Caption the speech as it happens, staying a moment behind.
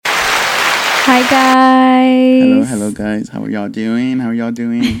Hi guys. Hello guys. How are y'all doing?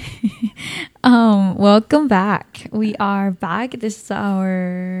 Welcome back. We are back. This is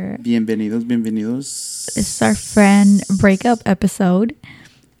our Bienvenidos. This is our friend breakup episode.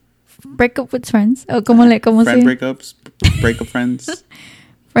 Breakup with friends. Oh, ¿cómo friend se? breakups, breakup friends.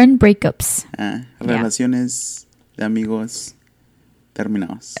 Friend breakups. Relaciones de amigos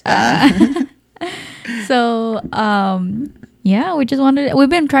terminados. So, yeah, we've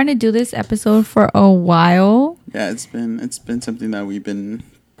been trying to do this episode for a while. Yeah, it's been something that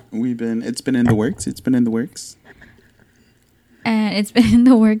it's been in the works. And it's been in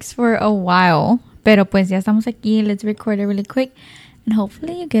the works for a while. Pero pues ya estamos aquí. Let's record it really quick. And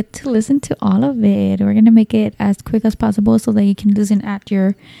hopefully you get to listen to all of it. We're going to make it as quick as possible so that you can listen at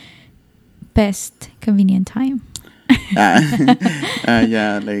your best convenient time.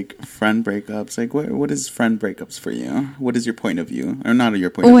 Yeah, like friend breakups. Like what is friend breakups for you? What is your point of view? Or not your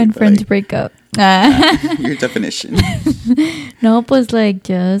point of view. When friends break up. Your definition. No, pues like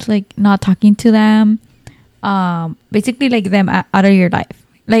just like not talking to them. Basically like them out of your life.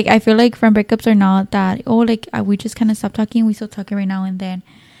 Like I feel like friend breakups are not that, we just kind of stop talking. We still talk every now and then.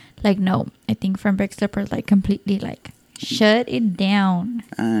 Like no, I think friend breakups are like completely like shut it down.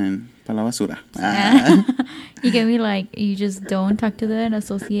 And pa la basura. You get me? Like you just don't talk to them,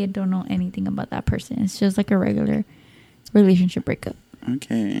 associate, don't know anything about that person. It's just like a regular relationship breakup.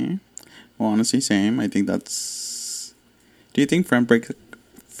 Okay. Well, honestly, same. I think that's... Do you think friend breakups,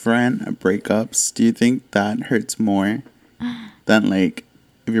 do you think that hurts more than like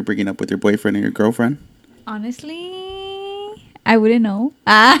if you're breaking up with your boyfriend or your girlfriend? Honestly, I wouldn't know.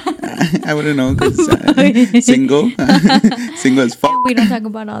 I wouldn't know because single as fuck. We don't talk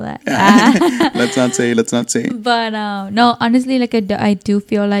about all that. Let's not say. But no, honestly, like I do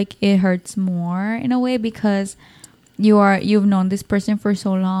feel like it hurts more in a way because you've known this person for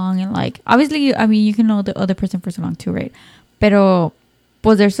so long, and like obviously you can know the other person for so long too, right? Pero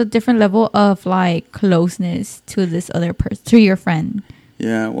pues there's a different level of like closeness to this other person, to your friend.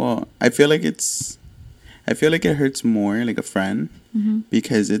 Yeah, well, I feel like it hurts more like a friend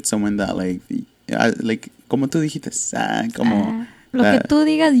because it's someone that like como tú dijiste, como lo que tú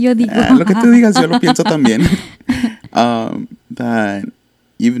digas yo digo. Lo que tú digas yo lo pienso también. That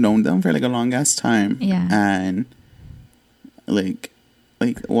you've known them for like a long ass time. Yeah. And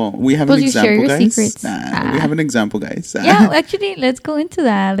well, we have Well, an example, share your guys. secrets. We have an example, guys. Yeah, actually, let's go into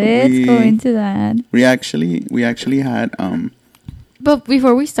that. We actually had But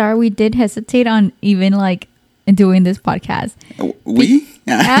before we start, we did hesitate on even like doing this podcast. We?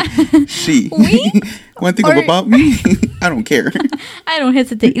 She. We? One thing about me, I don't care. I don't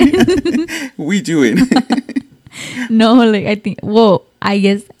hesitate. We do it. No, like I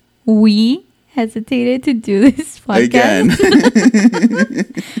guess we hesitated to do this podcast again.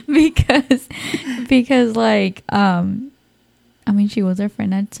 because like she was our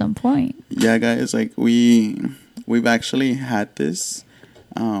friend at some point. Yeah, guys, like we've actually had this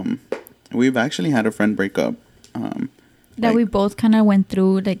we've actually had a friend breakup that we both kind of went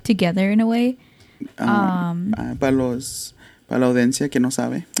through like together in a way. Para la audiencia que no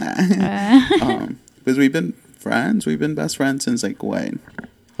sabe. Because we've been best friends since like what?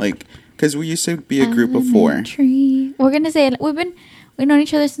 Like because we used to be a group of 4. We're gonna say we've known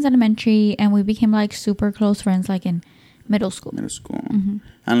each other since elementary, and we became like super close friends like in middle school.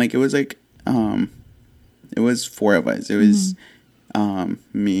 And like it was like it was 4 of us. It was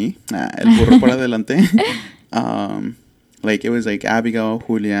me, el burro por adelante. Like it was like Abigail,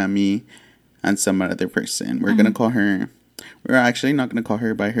 Julia, me, and some other person. We're gonna call her. We're actually not gonna call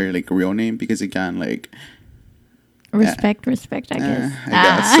her by her like real name because again, like respect, I guess. I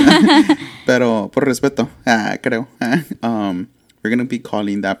guess. Pero por respeto, creo. We're gonna be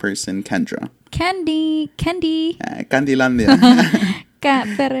calling that person Kendra. Candy. Candylandia.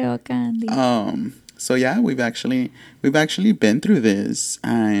 Perreo Candy. So yeah, we've actually been through this,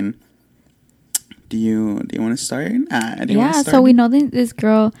 and do you want to start? So we know this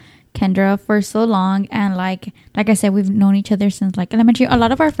girl Kendra for so long, and like I said, we've known each other since like elementary. A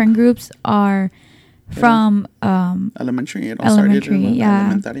lot of our friend groups are from elementary. It all started in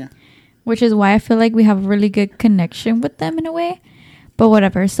elementaria. Which is why I feel like we have a really good connection with them in a way. But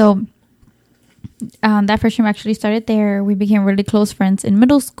whatever. So that friendship actually started there. We became really close friends in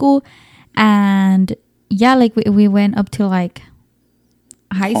middle school. And yeah, like we went up to like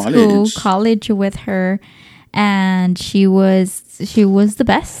college with her, and she was the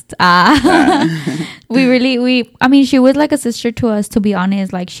best. She was like a sister to us, to be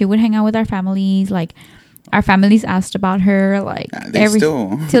honest. Like she would hang out with our families. Like our families asked about her, like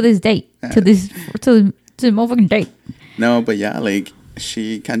till this date, to the motherfucking date. No, but yeah, like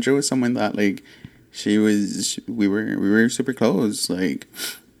Kendra was someone that like we were super close, like.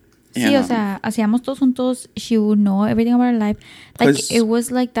 Sí, o sea, hacíamos todos juntos. She would know everything about our life. Like, it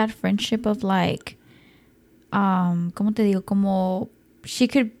was like that friendship of like, ¿cómo te digo? Como she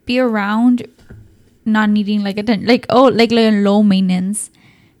could be around, not needing like attention, like low maintenance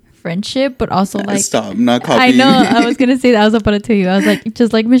friendship, but also like stop, not copy. I know, I was gonna say that. I was about to tell you. I was like,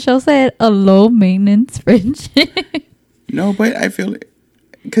 just like Michelle said, a low maintenance friendship. No, but I feel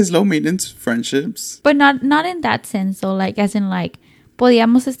because low maintenance friendships, but not in that sense. So like, as in like.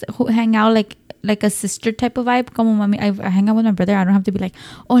 Podíamos hang out like a sister type of vibe. Como mami, I hang out with my brother. I don't have to be like,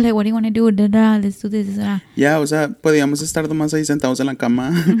 oh, like, what do you want to do? Let's do this. Yeah, o sea, podíamos estar nomás ahí sentados en la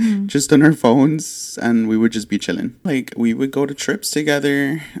cama, just on our phones, and we would just be chilling. Like, we would go to trips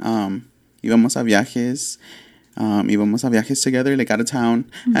together. Íbamos a viajes together, like, out of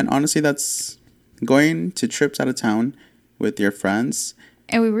town. And honestly, that's going to trips out of town with your friends.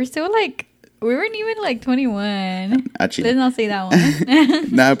 And we were still like, we weren't even like 21. Actually. Let's not say that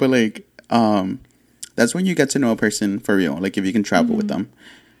one. Nah, but like, that's when you get to know a person for real. Like, if you can travel with them.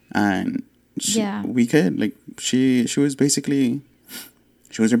 And we could. Like, she was basically,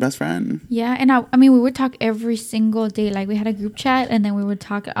 she was her best friend. Yeah, and I mean, we would talk every single day. Like, we had a group chat, and then we would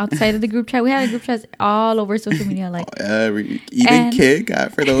talk outside of the group chat. We had a group chat all over social media. Like, even Kick,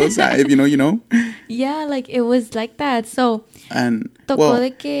 for those, if you know, you know. Yeah, like, it was like that. So... And well,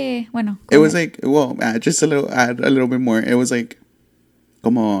 de que, bueno, it was like, well, just add a little bit more. It was like,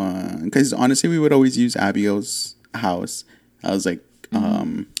 como, because honestly, we would always use Abigail's house. I was like,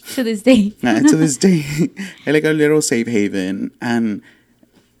 to this day. To this day, like a little safe haven. And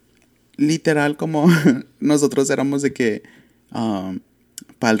literal, como nosotros éramos de que,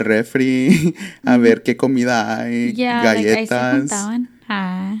 pa'l refri, a ver qué comida hay, galletas. Like, ahí se juntaban.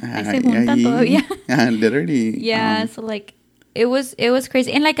 Ahí se juntan todavía. Literally. Yeah, so like, it was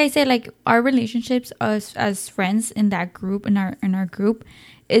crazy. And like I said, like, our relationships as friends in that group, in our group,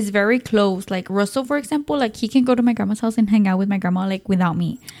 is very close. Like, Russell, for example, like, he can go to my grandma's house and hang out with my grandma, like, without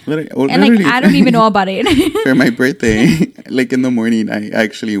me. And like, I don't even know about it. For my birthday, like, in the morning, I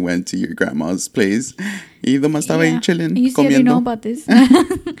actually went to your grandma's place. Y nomás estaba ahí chilling, you comiendo. You know about this.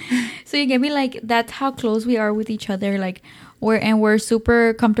 So you get me, like, that's how close we are with each other. Like, we're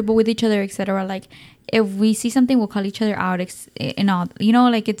super comfortable with each other, etc. Like, if we see something, we'll call each other out and all, you know,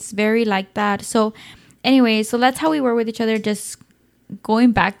 like, it's very like that. So anyway, so that's how we were with each other. Just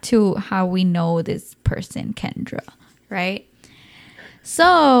going back to how we know this person, Kendra, right?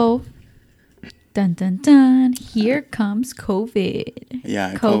 So dun dun dun, here comes COVID.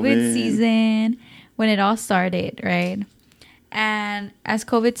 Yeah, COVID season, when it all started, right? And as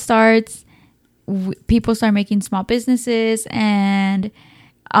COVID starts, people start making small businesses, and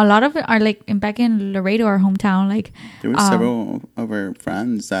a lot of it are like back in Laredo, our hometown. Like, there were several of our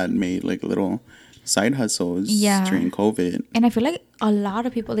friends that made like little side hustles during COVID, and I feel like a lot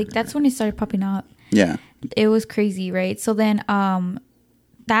of people, like, that's when it started popping up. Yeah, it was crazy, right? So then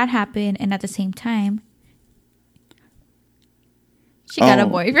that happened, and at the same time, she got a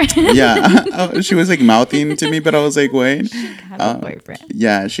boyfriend. Yeah, she was like mouthing to me, but I was like, wait. She got a boyfriend.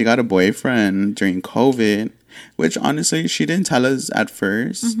 Yeah, she got a boyfriend during COVID, which honestly, she didn't tell us at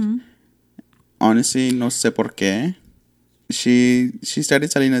first. Honestly, no sé por qué. She started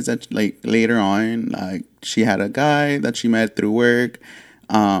telling us that, like, later on, like, she had a guy that she met through work.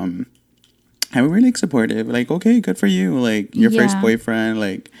 And we were, like, supportive. Like, okay, good for you. Like, your first boyfriend,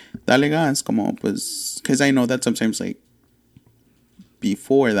 like, dale gas, como, pues, because I know that sometimes, like,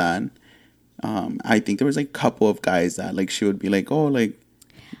 before that, I think there was like a couple of guys that, like, she would be like, oh, like,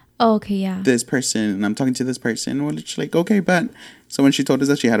 okay, yeah, this person, and I'm talking to this person. Well, it's like, okay, but so when she told us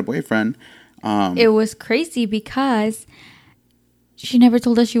that she had a boyfriend, it was crazy because she never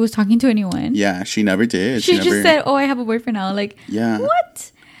told us she was talking to anyone. Yeah, she never did. She just said, oh, I have a boyfriend now. Like, yeah,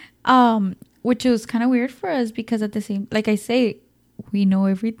 what? Which was kind of weird for us because at the same, like I say, we know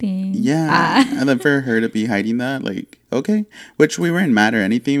everything. Yeah. And then for her to be hiding that, like, okay. Which we weren't mad or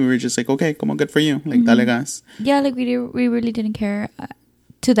anything. We were just like, okay, come on, good for you. Like, dale gas. Yeah, like, we really didn't care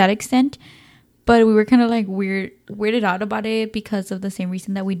to that extent. But we were kind of like weirded out about it because of the same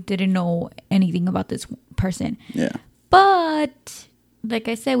reason that we didn't know anything about this person. Yeah. But like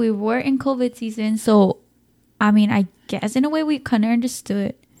I said, we were in COVID season. So, I mean, I guess in a way we kind of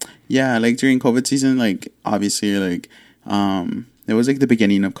understood. Yeah, like during COVID season, like, obviously, like, it was like the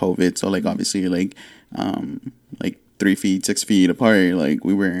beginning of COVID, so like obviously like 3 feet, 6 feet apart, like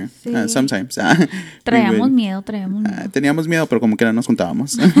we were sometimes. Teníamos miedo. Teníamos miedo, pero como quiera nos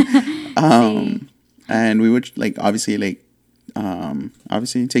juntábamos. And we would like obviously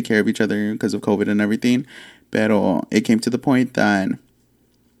take care of each other because of COVID and everything. Pero it came to the point that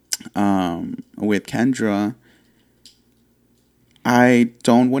with Kendra, I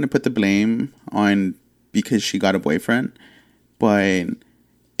don't want to put the blame on because she got a boyfriend, but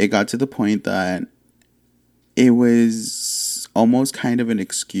it got to the point that it was almost kind of an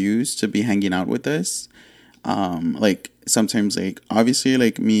excuse to be hanging out with us. Like sometimes, like obviously,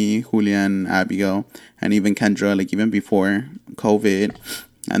 like me, Julian, Abigail, and even Kendra, like even before COVID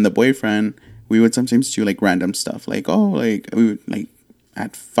and the boyfriend, we would sometimes do like random stuff, like like we would like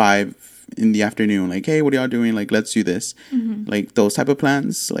at 5 in the afternoon, like, hey, what are y'all doing? Like, let's do this. Mm-hmm. Like those type of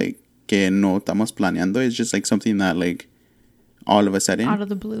plans, like que no estamos planeando. It's just like something that like all of a sudden, out of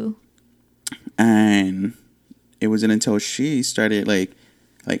the blue. And it wasn't until she started like,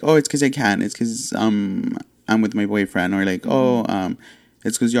 oh, it's because I can. It's because I'm with my boyfriend, or like,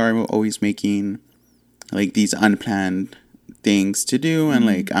 it's because you're always making like these unplanned things to do, and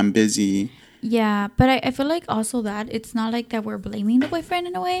like I'm busy. Yeah, but I feel like also that it's not like that we're blaming the boyfriend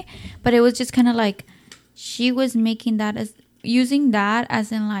in a way, but it was just kind of like she was making that as using that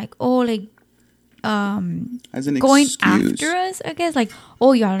as in like, oh, like as an going excuse after us, I guess, like,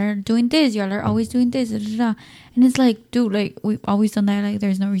 oh, y'all are doing this, y'all are always doing this, and it's like, dude, like we've always done that, like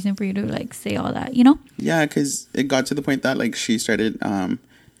there's no reason for you to like say all that, you know? Yeah, because it got to the point that like she started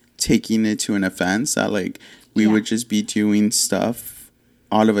taking it to an offense that like we would just be doing stuff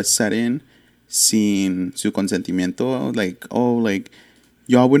all of a sudden, sin su consentimiento, like, oh, like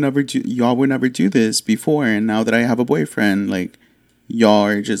y'all would never do this before, and now that I have a boyfriend, like y'all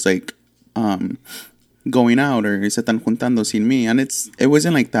are just like going out, or se están juntando sin mí. And it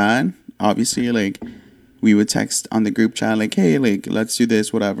wasn't like that. Obviously, like we would text on the group chat like, hey, like let's do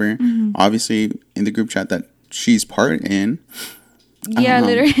this, whatever. Mm-hmm. Obviously in the group chat that she's part in. Yeah,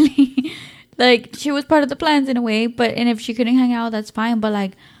 literally. Like she was part of the plans in a way, and if she couldn't hang out, that's fine, but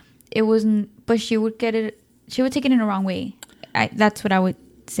like it wasn't, but she would take it in the wrong way. That's what I would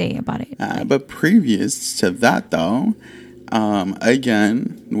say about it. But previous to that though,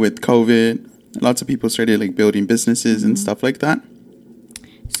 again, with COVID, lots of people started like building businesses and stuff like that.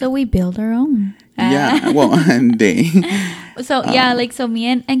 So we build our own. Yeah, well, and they. So yeah, like so me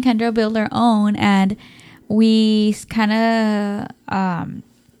and Kendra build our own, and we kind of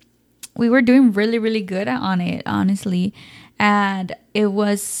we were doing really, really good on it, honestly. And it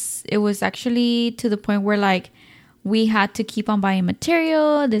was actually to the point where like we had to keep on buying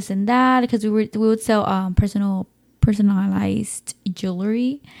material, this and that, because we would sell personalized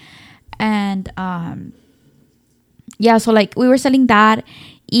jewelry. And yeah, so like we were selling that,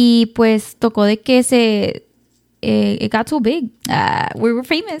 y pues tocó de que it got so big. We were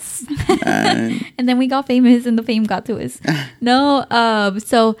famous. And then we got famous and the fame got to us. No,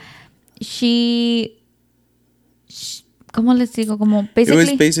 so she ¿cómo les digo? Como basically, it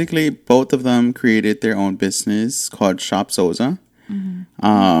was basically both of them created their own business called Shop Soza.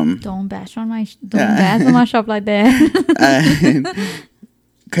 Mm-hmm. Don't bash on my shop like that.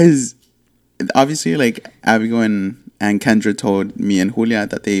 Because obviously, like Abigail and Kendra told me and Julia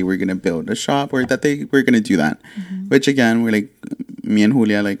that they were gonna build a shop, or that they were gonna do that. Mm-hmm. Which again, we're like, me and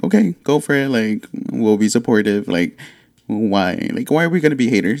Julia, like, okay, go for it. Like, we'll be supportive. Like, why are we gonna be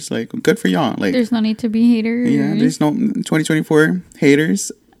haters? Like, good for y'all. Like, there's no need to be haters. Yeah, there's no 2024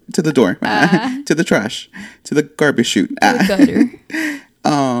 haters. To the door, to the trash, to the garbage chute. To the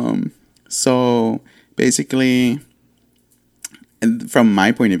gutter. So basically, from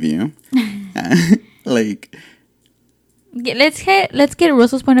my point of view, like, let's get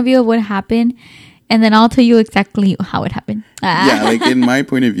Russell's point of view of what happened, and then I'll tell you exactly how it happened. Yeah, like in my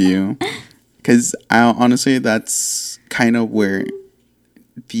point of view, because honestly, that's kind of where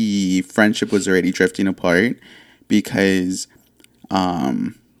the friendship was already drifting apart, because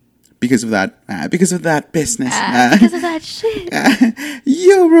of that business. Because of that shit.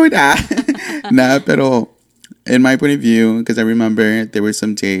 You ruined that. Nah, pero in my point of view, because I remember there were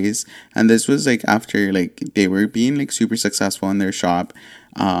some days, and this was like after like they were being like super successful in their shop.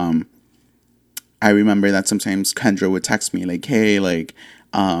 I remember that sometimes Kendra would text me like, hey, like,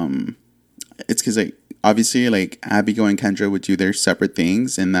 it's because like obviously like Abigail and Kendra would do their separate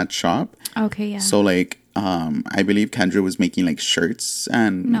things in that shop. Okay, yeah. So like, I believe Kendra was making like shirts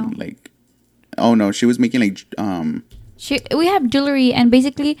and she was making like we have jewelry, and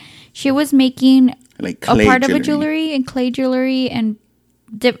basically she was making like a part of a jewelry and clay jewelry and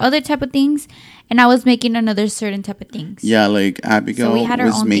other type of things, and I was making another certain type of things. Yeah, like Abigail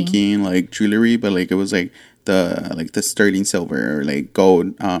was making like jewelry, but like it was like the sterling silver or like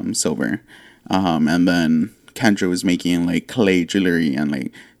gold silver, and then Kendra was making like clay jewelry and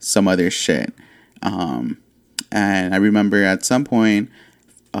like some other shit. And I remember at some point,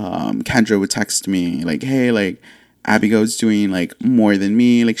 Kendra would text me like, hey, like, Abigail's doing like more than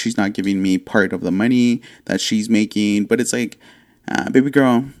me. Like she's not giving me part of the money that she's making. But it's like, baby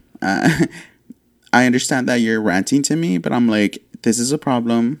girl, I understand that you're ranting to me, but I'm like, this is a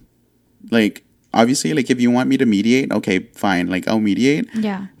problem. Like, obviously, like if you want me to mediate, okay, fine. Like I'll mediate.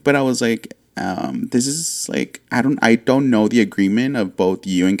 Yeah. But I was like, this is like, I don't know the agreement of both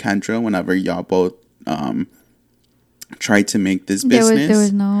you and Kendra whenever y'all both tried to make this business. There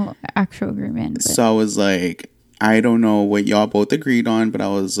was no actual agreement. But. So I was like, I don't know what y'all both agreed on, but I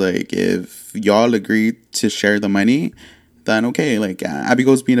was like, if y'all agreed to share the money, then okay, like Abby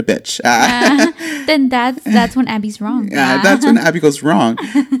goes being a bitch. Then that's when Abby's wrong. That's when Abby goes wrong.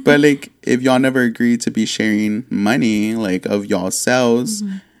 But like, if y'all never agreed to be sharing money, like of y'all selves,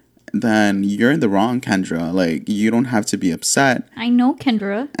 then you're in the wrong, Kendra. Like, you don't have to be upset. I know,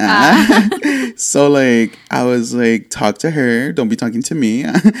 Kendra. So, like, I was like, talk to her. Don't be talking to me.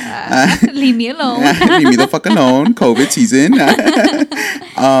 Leave me alone. Leave me the fuck alone. COVID season.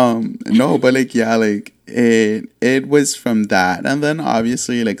 No, but like, yeah, like, it was from that. And then,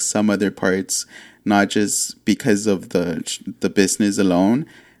 obviously, like, some other parts, not just because of the business alone.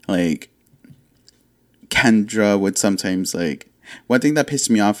 Like, Kendra would sometimes, like, one thing that pissed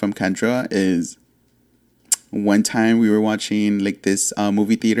me off from Kendra is one time we were watching like this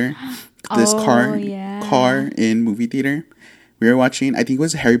movie theater, this car in movie theater. We were watching, I think it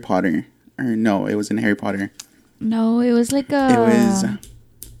was Harry Potter, or no, it wasn't Harry Potter. No, it was like a. It was.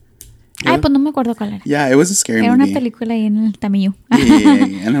 Ay, pues no me acuerdo cuál era. Yeah, it was a scary era movie. Era una película ahí en el Tamayo.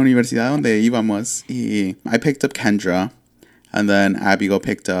 En la universidad donde íbamos. Y I picked up Kendra, and then Abigail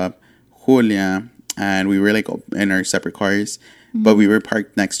picked up Julia, and we were like in our separate cars. But we were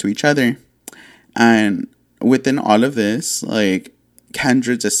parked next to each other. And within all of this, like,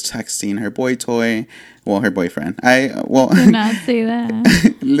 Kendra just texting her boy toy. Well, her boyfriend. Do not say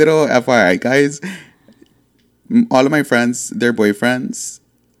that. Little FYI, guys. All of my friends, their boyfriends.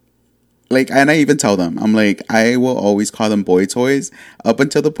 Like, and I even tell them, I'm like, I will always call them boy toys up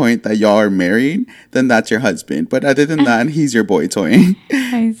until the point that y'all are married. Then that's your husband. But other than that, he's your boy toy.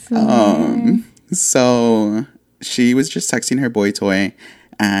 I swear. So she was just texting her boy toy,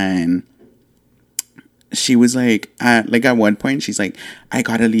 and she was like, at one point, she's like, I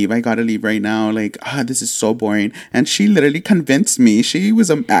gotta leave right now. Like, this is so boring. And she literally convinced me. She's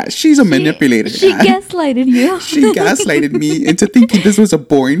a manipulator. She gaslighted you. She gaslighted me into thinking this was a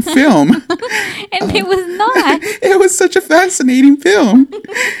boring film. And it was not. It was such a fascinating film.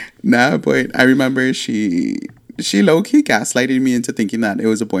 Nah, but I remember she low-key gaslighted me into thinking that it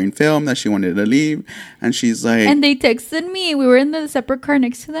was a boring film, that she wanted to leave. And she's like... And they texted me. We were in the separate car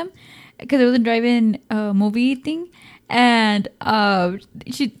next to them because it was a drive-in movie thing. And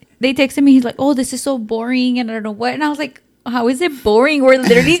they texted me. He's like, oh, this is so boring. And I don't know what. And I was like, how is it boring? We're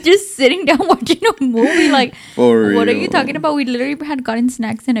literally just sitting down watching a movie. Like, what are you talking about? We literally had gotten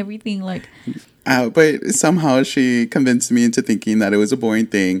snacks and everything. Like... but somehow she convinced me into thinking that it was a boring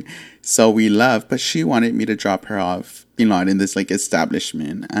thing. So we left, but she wanted me to drop her off, in this like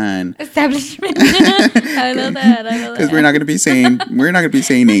establishment. And I love that. Because we're not gonna be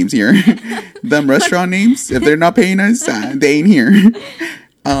saying names here. Them restaurant names, if they're not paying us, they ain't here.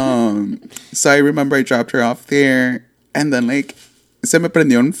 So I remember I dropped her off there, and then like se me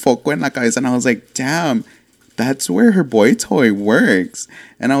prendió un foco en la cabeza, and I was like, damn. That's where her boy toy works.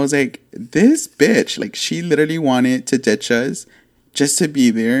 And I was like, this bitch, like, she literally wanted to ditch us just to be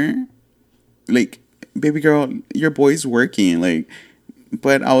there. Like, baby girl, your boy's working. Like,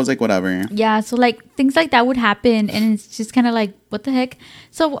 but I was like, whatever. Yeah, so, like, things like that would happen. And it's just kind of like, what the heck?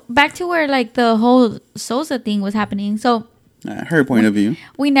 So, back to where, like, the whole Sosa thing was happening. So... her point of view.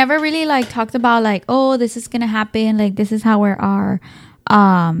 We never really, like, talked about, like, oh, this is going to happen. Like, this is how we are...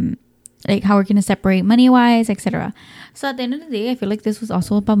 like how we're gonna separate money wise, etc. So at the end of the day, I feel like this was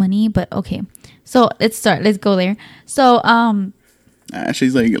also about money, but okay. So let's go there. So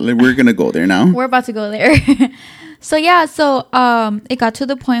she's like, we're gonna go there now. We're about to go there. So yeah, it got to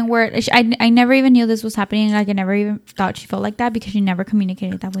the point where I never even knew this was happening. Like I never even thought she felt like that because she never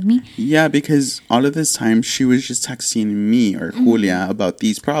communicated that with me. Yeah, because all of this time she was just texting me or Julia about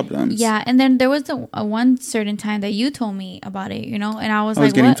these problems. Yeah, and then there was a one certain time that you told me about it, and I was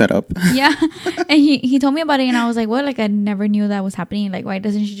like, getting fed up. Yeah, and he told me about it, and I was like, what? Like I never knew that was happening. Like why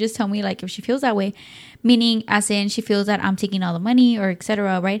doesn't she just tell me like if she feels that way? Meaning, as in, she feels that I'm taking all the money or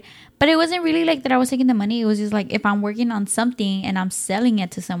etc. Right? But it wasn't really like that I was taking the money. It was just like if I'm working on something and I'm selling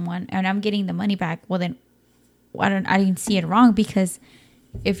it to someone and I'm getting the money back, well then, I didn't see it wrong because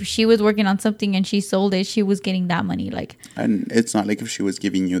if she was working on something and she sold it, she was getting that money. Like, and it's not like if she was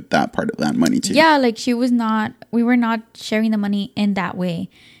giving you that part of that money too. Yeah, like we were not sharing the money in that way.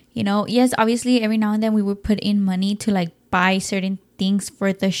 You know, yes, obviously every now and then we would put in money to like buy certain things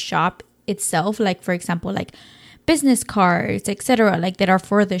for the shop itself. Like, for example, like business cards, etc., like that are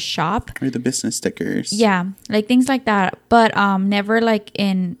for the shop, or the business stickers. Yeah, like things like that, but never like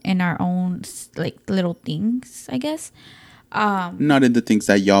in our own like little things, I guess. Not in the things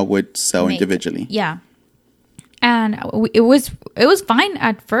that y'all would sell individually. Yeah. And it was fine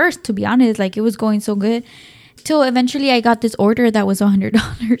at first, to be honest. Like, it was going so good till eventually I got this order that was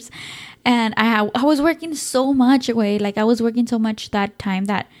 $100. And I was working so much away. Like, I was working so much that time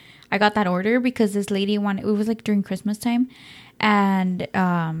that I got that order because this lady wanted, it was like during Christmas time. And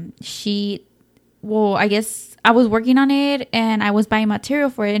I guess I was working on it and I was buying material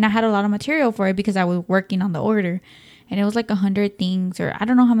for it. And I had a lot of material for it because I was working on the order. And it was like 100 things, or I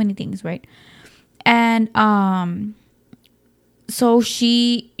don't know how many things, right? And so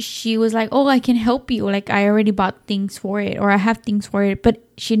she was like, oh, I can help you. Like, I already bought things for it, or I have things for it. But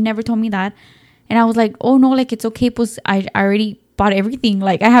she never told me that. And I was like, oh, no, like, it's okay. Pues I already bought everything.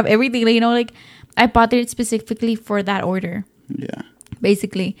 Like, I have everything. Like, you know, like, I bought it specifically for that order. Yeah.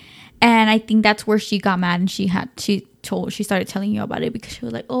 Basically. And I think that's where she got mad. And she started telling you about it because she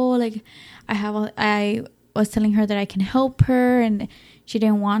was like, oh, like, I was telling her that I can help her and she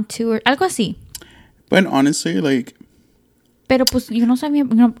didn't want to, or algo así. But honestly, like... Pero pues yo no sabía,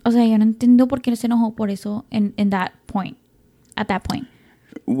 o sea, yo no entiendo por qué se enojó por eso at that point.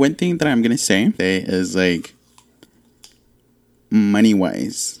 One thing that I'm going to say is, like,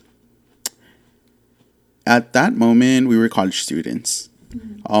 money-wise. At that moment, we were college students.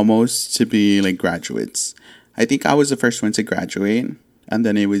 Mm-hmm. Almost to be, like, graduates. I think I was the first one to graduate. And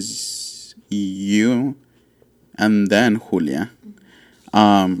then it was you. And then Julia.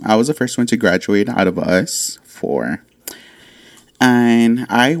 I was the first one to graduate out of us 4. And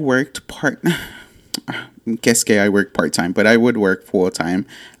I worked I worked part-time, but I would work full-time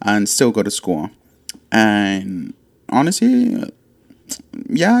and still go to school. And honestly,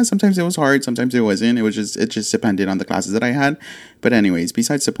 yeah, sometimes it was hard, sometimes it wasn't. It just depended on the classes that I had. But anyways,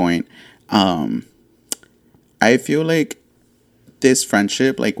 besides the point, I feel like this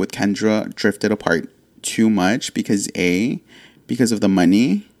friendship, like with Kendra, drifted apart too much because of the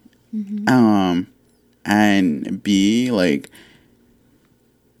money, mm-hmm. And B, like,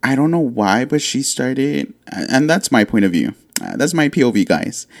 I don't know why, but she started, and that's my point of view. That's my POV,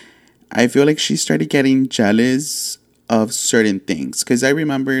 guys. I feel like she started getting jealous of certain things. Because I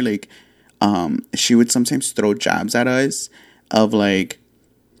remember, like, she would sometimes throw jabs at us of, like,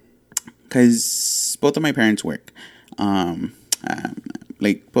 because both of my parents work.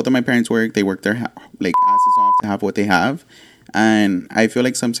 Like, both of my parents work. They work their, like, asses off to have what they have. And I feel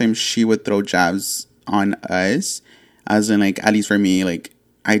like sometimes she would throw jabs on us. As in, like, at least for me, like,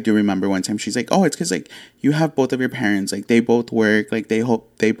 I do remember one time she's like, oh, it's because, like, you have both of your parents. Like, they both work. Like, they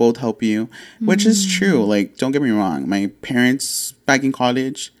both help you. Mm-hmm. Which is true. Like, don't get me wrong. My parents back in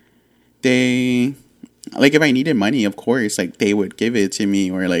college, they... Like, if I needed money, of course, like, they would give it to me.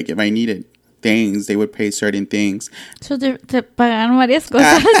 Or, like, if I needed things, they would pay certain things. So, te pagaron varias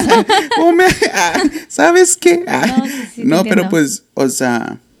cosas. ¿Sabes qué? No, pero pues, o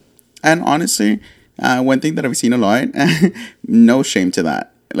sea... And honestly... one thing that I've seen a lot, no shame to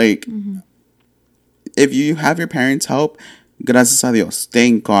that. Like, mm-hmm. If you have your parents help, gracias a Dios,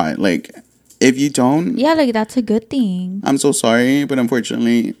 thank God. Like, if you don't... Yeah, like, that's a good thing. I'm so sorry, but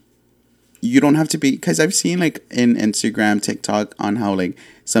unfortunately, you don't have to be... Because I've seen, like, in Instagram, TikTok, on how, like,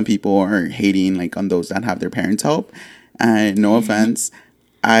 some people are hating, like, on those that have their parents help. And no offense,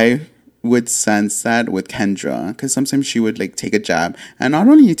 I would sense that with Kendra, because sometimes she would, like, take a jab, and not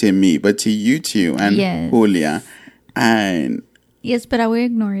only to me but to you too, and yes. Julia, and yes, but I would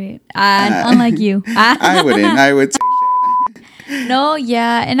ignore it, unlike you. I would say shit. No,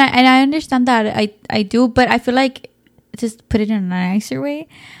 yeah, and I understand that. I do, but I feel like, just put it in a nicer way,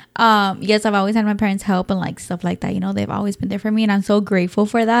 yes, I've always had my parents help and, like, stuff like that, you know. They've always been there for me, and I'm so grateful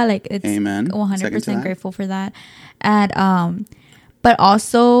for that. Like, it's Amen. 100% grateful for that. And but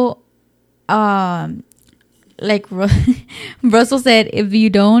also, like Russell said, if you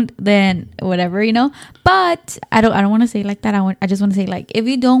don't, then whatever, you know. But I don't want to say like that. I just want to say, like, if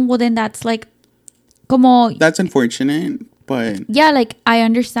you don't, well, then that's like, como, that's unfortunate, but yeah, like, I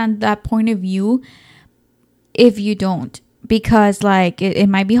understand that point of view if you don't, because, like, it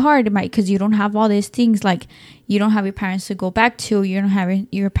might be hard, because you don't have all these things, like, you don't have your parents to go back to, you don't have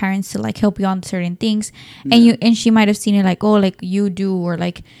your parents to, like, help you on certain things, and and she might have seen it like, oh, like, you do, or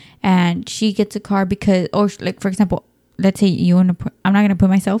like, and she gets a car because, or like, for example, let's say I'm not gonna put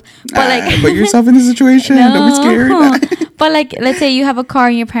myself, but like, put yourself in the situation. No. Don't be scared. But like, let's say you have a car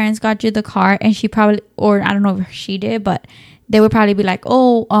and your parents got you the car, and she probably, or I don't know if she did, but they would probably be like,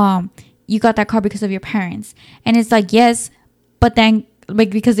 oh, you got that car because of your parents. And it's like, yes, but then like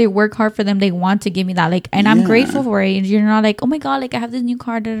because they work hard for them, they want to give me that, like, and I'm grateful for it. And you're not like, oh my god, like I have this new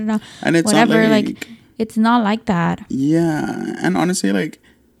car, da, da, da. And it's whatever, not like it's not like that. Yeah. And honestly, like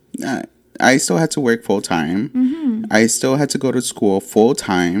I still had to work full time. I still had to go to school full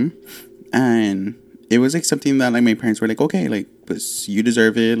time, and it was like something that like my parents were like, okay, like pues you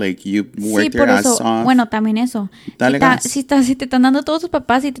deserve it, like you worked your ass off. Bueno, también eso. Dale gas. Si te están dando todos tus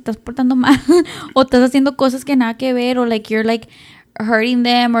papás y te estás portando mal o estás haciendo cosas que nada que ver, or like you're like hurting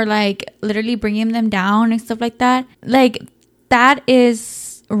them or like literally bringing them down and stuff like that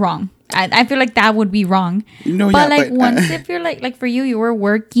is wrong. I feel like that would be wrong. No, but yeah, like but, once if you're like for you were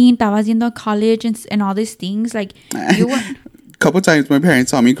working, estabas yendo to college and all these things, like you were. Couple times my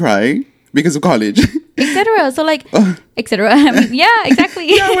parents saw me cry because of college. Etc. So like, etc. I mean, yeah, exactly.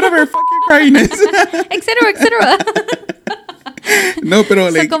 Yeah, whatever. Fuck your cryiness. etc. No, pero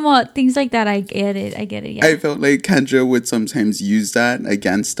like, so como things like that, I get it. Yeah. I felt like Kendra would sometimes use that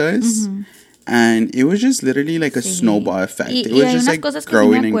against us. And it was just literally like a snowball effect. It was just like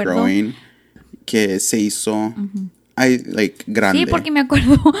growing and growing. Que se hizo grande. Sí, porque me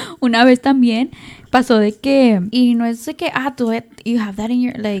acuerdo una vez también pasó de que, y no es de que, you have that in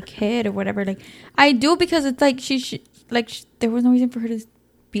your like head or whatever. Like, I do because it's like, there was no reason for her to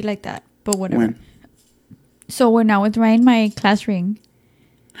be like that. But whatever. So when I was wearing my class ring.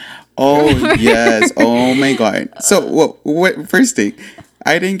 Oh, yes. Oh my God. So, what first thing,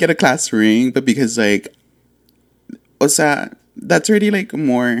 I didn't get a class ring, but because like, o sea, that's already like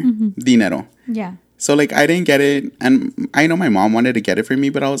more dinero. Yeah. So like I didn't get it, and I know my mom wanted to get it for me,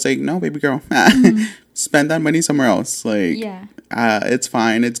 but I was like, no, baby girl, spend that money somewhere else. Like, it's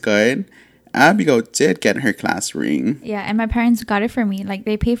fine, it's good. Abigail did get her class ring. Yeah, and my parents got it for me. Like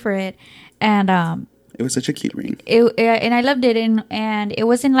they paid for it, and it was such a cute ring. And I loved it, and it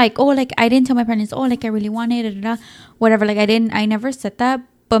wasn't like, oh, like I didn't tell my parents, oh, like I really wanted it, whatever. Like I never said that,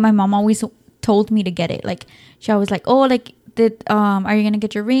 but my mom always told me to get it. Like she always like, oh, like are you gonna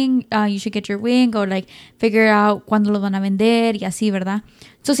get your ring? You should get your ring, or like figure out cuándo lo van a vender y así, ¿verdad?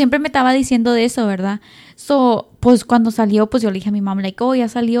 So siempre me estaba diciendo de eso, ¿verdad? So pues cuando salió, pues yo le dije a mi mom like, oh, ya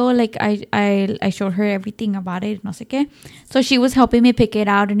salió, like I showed her everything about it, no sé qué. So she was helping me pick it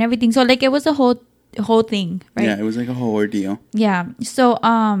out and everything. So like it was a whole thing, right? Yeah, it was like a whole ordeal. Yeah. So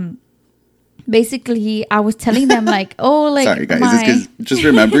basically I was telling them like, oh, like, sorry guys, it's just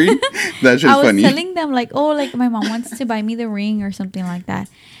remembering that's just funny. I was telling them like, oh, like my mom wants to buy me the ring or something like that,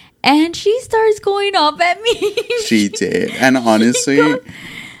 and she starts going off at me. She did. And honestly,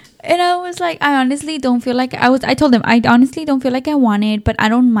 and I was like, I honestly don't feel like I told them I honestly don't feel like I want it, but I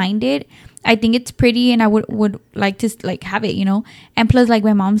don't mind it. I think it's pretty, and I would like to like have it, you know. And plus, like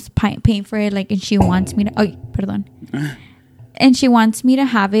my mom's paying for it, like, and she wants me to. And she wants me to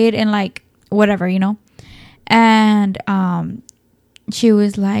have it, and like whatever, you know. And she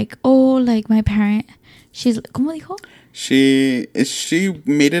was like, oh, like my parent. She's ¿cómo dijo? She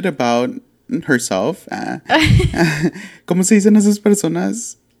made it about herself. ¿Cómo se dicen esas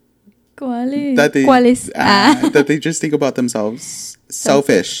personas? ¿Cuáles? That they just think about themselves.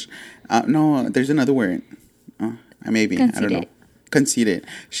 Selfish. No, there's another word. Maybe. Conceited. I don't know. Conceited.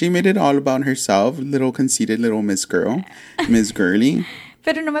 She made it all about herself. Little conceited little Miss Girl. Miss Girly.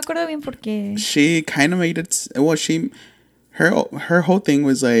 Pero no me acuerdo bien por qué. She kind of made it... Well, her whole thing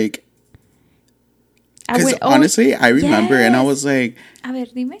was like... Because honestly, I remember, and I was like... A ver,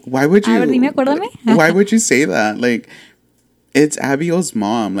 dime. Why would you... A ver, dime, acuérdame. Why would you say that? Like, it's Abigail's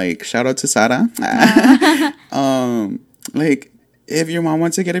mom. Like, shout out to Sarah. Like, if your mom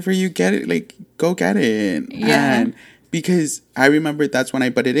wants to get it for you, get it. Like, go get it. Yeah. And because I remember that's when I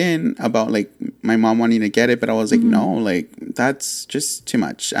put it in about, like, my mom wanting to get it. But I was like, no, like, that's just too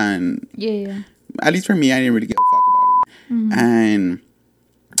much. And yeah. At least for me, I didn't really give a fuck about it. And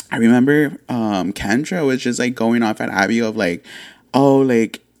I remember Kendra was just, like, going off at Abby of, like, oh,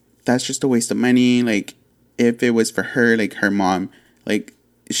 like, that's just a waste of money. Like, if it was for her, like, her mom, like,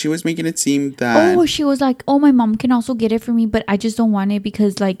 she was making it seem that... Oh, she was like, oh, my mom can also get it for me, but I just don't want it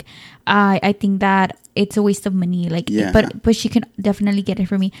because, like, I think that it's a waste of money. Like, yeah. But she can definitely get it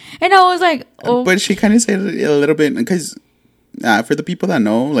for me. And I was like, oh. But she kind of said it a little bit, because for the people that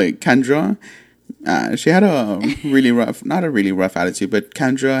know, like, Kendra, she had a really rough, not a really rough attitude, but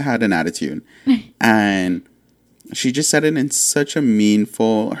Kendra had an attitude. And she just said it in such a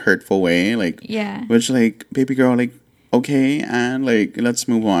meanful, hurtful way. Like, yeah. Which, like, baby girl, like, okay, and like let's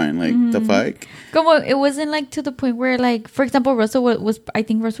move on. Like the fuck. Como it wasn't like to the point where, like, for example, Russell was I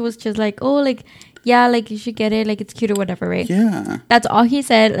think Russell was just like, oh, like, yeah, like you should get it, like it's cute or whatever, right? Yeah. That's all he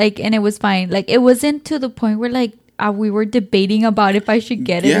said, like, and it was fine. Like it wasn't to the point where like we were debating about if I should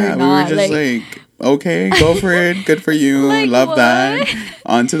get it or not. Yeah, we were just like, okay, go for it. Good for you. Like, love what? that.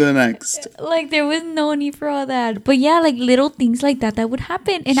 On to the next. Like, there was no need for all that. But yeah, like little things like that would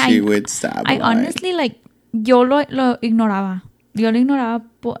happen. And she would stab. I honestly, like, yo lo ignoraba. Yo lo ignoraba,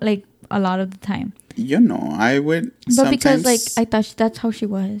 like, a lot of the time. I would. But because, like, I thought that's how she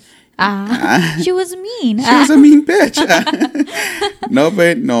was. She was mean. She was a mean bitch.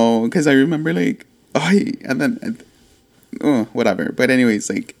 No, because I remember, like, and then, whatever. But anyways,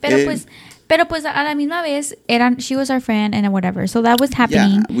 like. Pero pues a la misma vez, she was our friend and whatever. So that was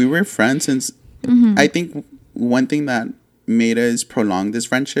happening. Yeah, we were friends since. I think one thing that made us prolong this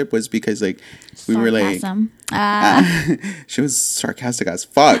friendship was because, like, we were like. She was sarcastic as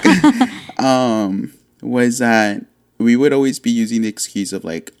fuck. Was that we would always be using the excuse of,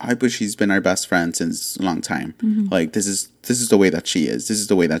 like, but she's been our best friend since a long time. Like, this is the way that she is. This is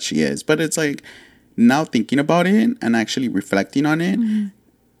the way that she is. But it's like, now thinking about it and actually reflecting on it,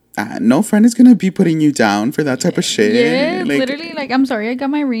 no friend is gonna be putting you down for that type of shit. Yeah, like, literally, like, I'm sorry, I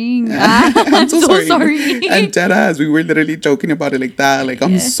got my ring. I'm so sorry. And dead ass, we were literally joking about it like that. Like,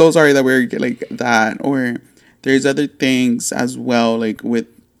 I'm so sorry that we're like that. Or there's other things as well, like with.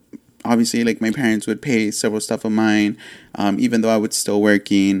 Obviously, like, my parents would pay several stuff of mine, even though I was still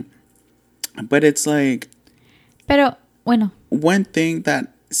working. But it's like... Pero, bueno. One thing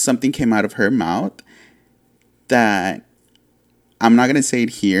that something came out of her mouth that... I'm not going to say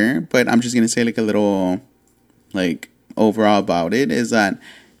it here, but I'm just going to say, like, a little, like, overall about it, is that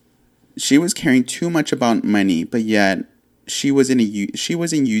she was caring too much about money, but yet she wasn't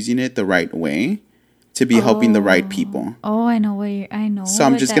using it the right way. To be helping the right people. Oh, I know. So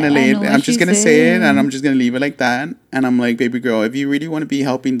I'm just gonna I'm just gonna say it, and I'm just gonna leave it like that. And I'm like, baby girl, if you really want to be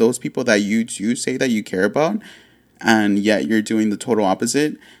helping those people that you say that you care about, and yet you're doing the total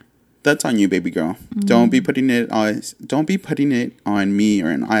opposite, that's on you, baby girl. Don't be putting it on me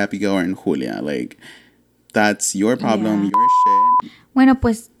or on Abigail or in Julia. Like, that's your problem, your shit. Bueno,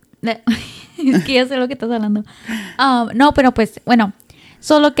 pues es que ya sé lo que estás hablando. No, pero pues bueno.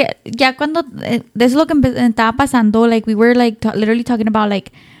 So, lo que, ya cuando, eso es lo que estaba pasando, like, we were, like, literally talking about,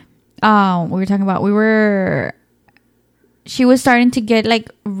 like, she was starting to get, like,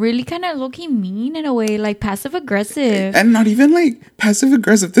 really kind of low-key mean in a way, like, passive-aggressive. And not even, like,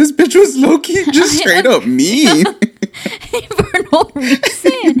 passive-aggressive. This bitch was low-key just straight up mean. For no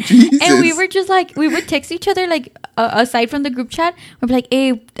reason. Jesus. And we were just, like, we would text each other, like, aside from the group chat, we'd be like,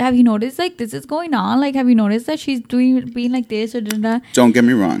 hey, have you noticed, like, this is going on? Like, have you noticed that she's being like this or that? Don't get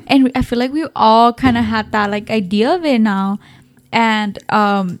me wrong. And I feel like we all kind of had that, like, idea of it now. And,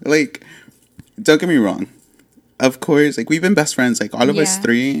 like, don't get me wrong. Of course, like, we've been best friends, like, all of us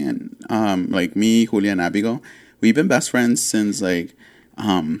three, and, like, me, Julia, and Abigail, we've been best friends since, like,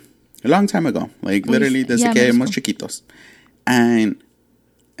 a long time ago. Like, literally, desde que éramos chiquitos. And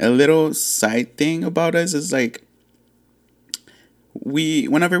a little side thing about us is, like,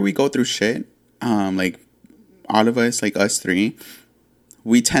 whenever we go through shit, like, all of us, like, us three,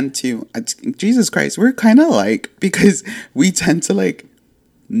 we tend to, Jesus Christ, we're kind of like, because we tend to, like,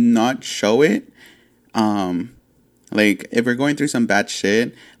 not show it. Like, if we're going through some bad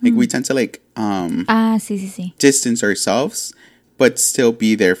shit, like, we tend to, like, sí. distance ourselves, but still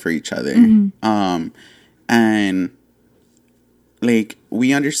be there for each other. And, like,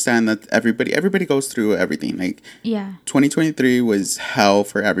 we understand that everybody goes through everything. Like, 2023 was hell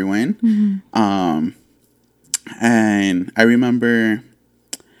for everyone. And I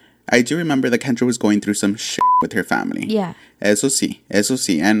do remember that Kendra was going through some shit with her family. Yeah. Eso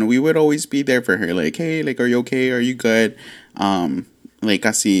sí. And we would always be there for her. Like, hey, like, are you okay? Are you good? Like,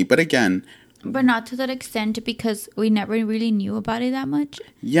 así. But again... But not to that extent because we never really knew about it that much.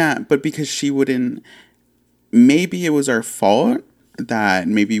 Yeah, but because she wouldn't... Maybe it was our fault that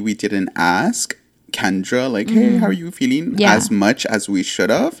maybe we didn't ask Kendra, like, hey, how are you feeling? As much as we should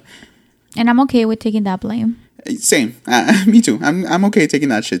have. And I'm okay with taking that blame. Same. Me too. I'm okay taking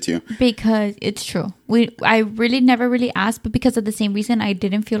that shit too. Because it's true. I really never really asked, but because of the same reason, I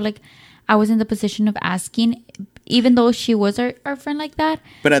didn't feel like I was in the position of asking, even though she was our friend like that.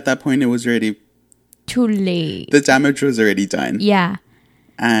 But at that point, it was already... too late. The damage was already done. Yeah.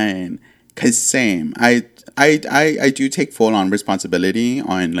 And... Because same. I do take full-on responsibility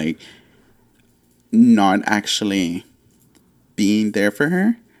on, like, not actually being there for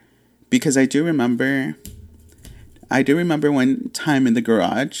her. Because I do remember one time in the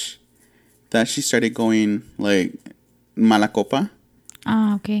garage that she started going, like, mala copa.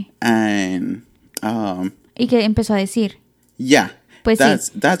 Ah, okay. And, ¿Y qué empezó a decir? Yeah. Pues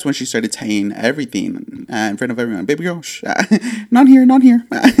that's when she started saying everything in front of everyone. Baby girl, shh, not here.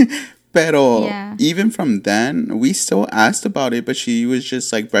 Pero Yeah. even from then, we still asked about it, but she was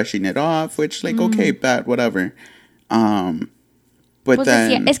just like brushing it off, which like, okay, bad, whatever. But Pues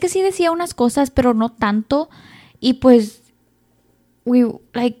then, es que sí decía unas cosas, pero no tanto. Y pues, we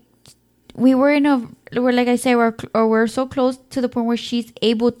were in a, we're like I say, we're so close to the point where she's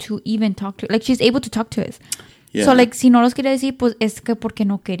able to even talk to, like she's able to talk to us. yeah. So like, si no los quería decir, pues es que porque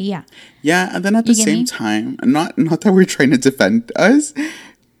no quería. Yeah, and then at the You get same me? time, not that we're trying to defend us,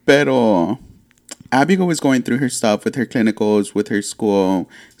 pero Abigail was going through her stuff with her clinicals, with her school,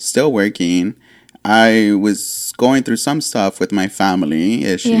 still working. I was going through some stuff with my family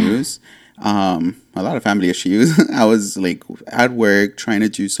issues. A lot of family issues. I was like at work, trying to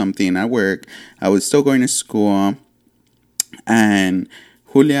do something at work. I was still going to school. And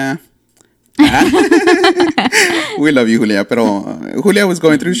Julia, we love you, Julia, pero Julia was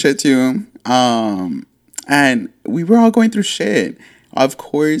going through shit too. And we were all going through shit. Of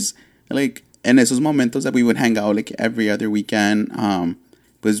course, like, en esos momentos that we would hang out like every other weekend,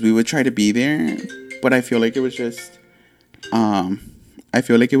 was we would try to be there, but I feel like it was just,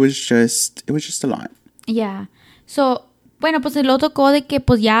 it was just a lot. Yeah. So, bueno, pues lo tocó de que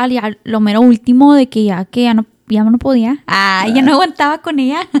pues ya lo mero último de que ya no podía. Ya no aguantaba con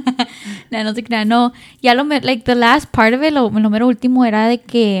ella. No te creas, no. Ya like the last part of it, lo mero último era de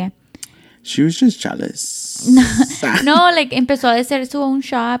que she was just jealous. No, like empezó a hacer su own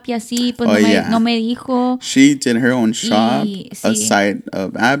shop y así, pues no me dijo. She did her own shop aside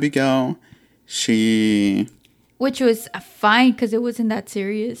of Abigail. Which was fine because it wasn't that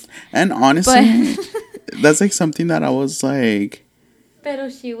serious. And honestly, that's like something that I was like. Pero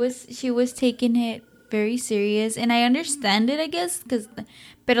she was taking it very serious, and I understand it, I guess,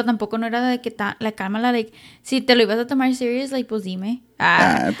 pero tampoco no era de que la cálmala, like, si te lo ibas a tomar serious, like, pues dime.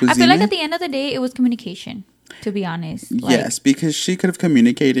 Pues I feel like dime. at the end of the day, it was communication, to be honest. Yes, because she could have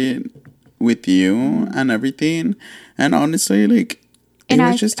communicated with you and everything, and honestly, like, and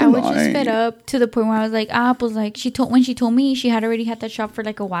I was just fed up to the point where I was like, pues like, when she told me she had already had that shop for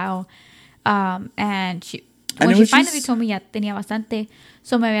like a while, and when she finally told me ya tenía bastante.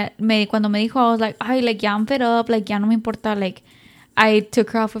 So cuando me dijo, I was like, like, ya I'm fed up, like, ya no me importa, like, I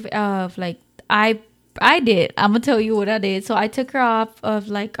took her off of like, I did. I'm gonna tell you what I did. So I took her off of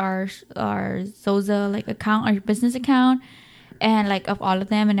like our Zoza like account, our business account, and like of all of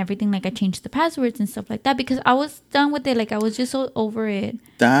them and everything. Like I changed the passwords and stuff like that because I was done with it. Like I was just so over it.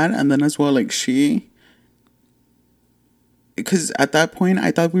 That, and then as well, like because at that point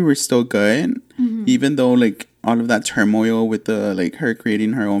I thought we were still good, even though like all of that turmoil with the like her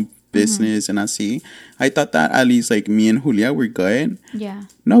creating her own business and así, I thought that at least like me and Julia were good. Yeah.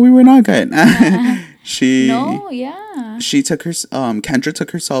 No, we were not good. She took her Kendra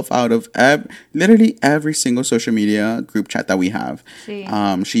took herself out of literally every single social media group chat that we have.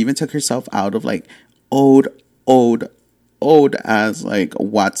 Sí. She even took herself out of like old as like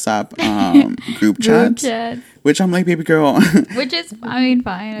WhatsApp group chats. Which I'm like, baby girl. Which is, I mean,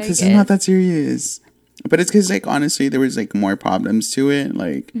 fine. This is not that serious. But it's because, like, honestly, there was, like, more problems to it.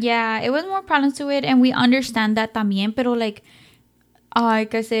 Like, yeah, it was more problems to it. And we understand that también. Pero, like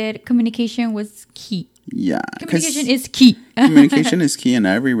I said, communication was key. Yeah. Communication is key. Communication is key in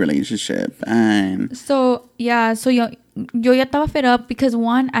every relationship. And so yo ya estaba fed up because,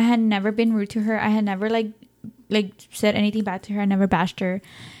 one, I had never been rude to her. I had never, like said anything bad to her. I never bashed her.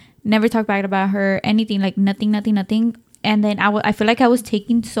 Never talked bad about her. Anything. Like, nothing. And then I feel like I was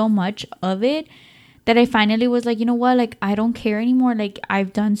taking so much of it that I finally was like, you know what? Like, I don't care anymore. Like,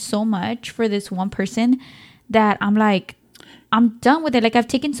 I've done so much for this one person that I'm like, I'm done with it. Like, I've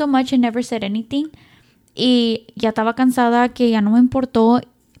taken so much and never said anything. Y ya estaba cansada que ya no me importó.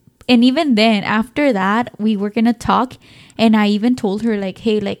 And even then, after that, we were going to talk. And I even told her, like,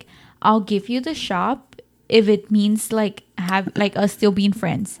 hey, like, I'll give you the shop if it means, like, have, like, us still being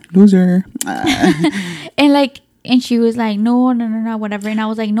friends. Loser. And, like, and she was like, no, whatever. And I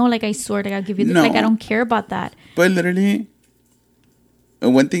was like, no, like, I swear, like, I'll give you this. No. Like, I don't care about that. But literally,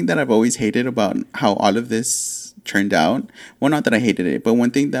 one thing that I've always hated about how all of this turned out, well, not that I hated it, but one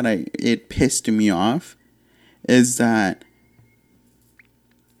thing that it pissed me off is that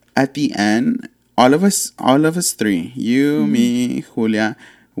at the end, all of us three, you, me, Julia,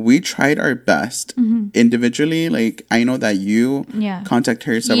 we tried our best individually. Like, I know that you contacted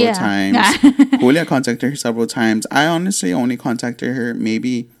her several times. Julia contacted her several times. I honestly only contacted her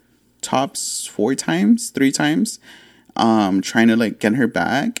maybe tops 3 times, trying to like get her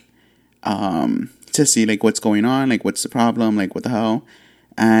back, to see like what's going on, like what's the problem, like what the hell.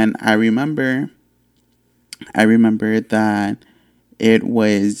 And I remember that it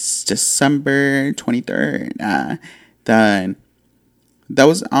was December 23rd, that that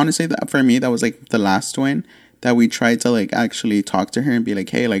was honestly, for me, that was like the last one that we tried to like actually talk to her and be like,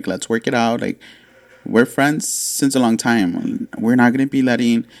 hey, like, let's work it out. Like, we're friends since a long time. We're not going to be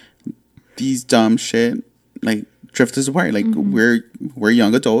letting these dumb shit like drift us apart. Like, we're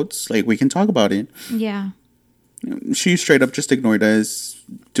young adults. Like, we can talk about it. Yeah. She straight up just ignored us,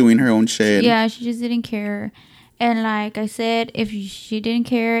 doing her own shit. Yeah, she just didn't care. And like I said, if she didn't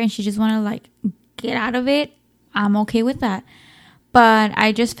care and she just wanted to like get out of it, I'm okay with that. But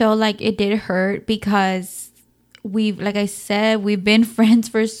I just felt like it did hurt because like I said, we've been friends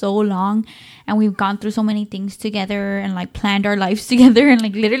for so long and we've gone through so many things together and like planned our lives together and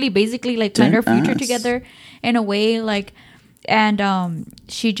like literally basically like planned our future together in a way, like, and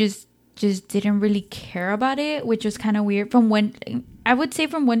she just didn't really care about it, which was kind of weird. From one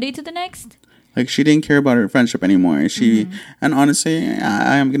day to the next, like, she didn't care about her friendship anymore. She and honestly,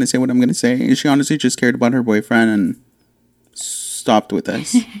 I am gonna say what I'm gonna say. She honestly just cared about her boyfriend and stopped with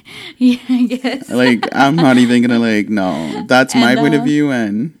us. Yeah, I guess. Like, I'm not even gonna like, no, that's my point of view.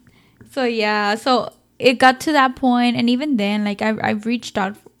 And so yeah, so it got to that point, and even then, like, I've reached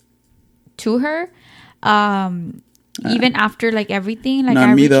out to her even after like everything, like, not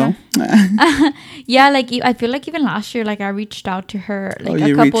I me though. Yeah, like I feel like even last year, like I reached out to her like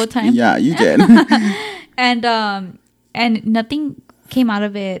a couple of times. Yeah, you did. and nothing came out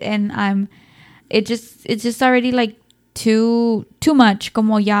of it, and it's just already like too much,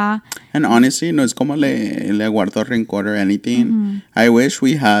 como ya. And honestly, no es como le guardo rencor or anything. I wish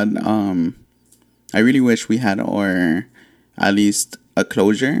we had I really wish we had, or at least a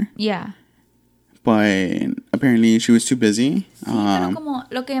closure. Yeah. But apparently she was too busy. Sí, pero como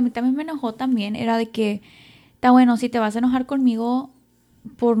lo que a mí también me enojó también era de que, está bueno, si te vas a enojar conmigo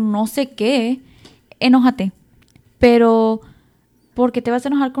por no sé qué, enójate. Pero, ¿por qué te vas a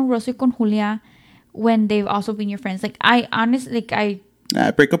enojar con Rosso y con Julia when they've also been your friends? Like, I honestly, like,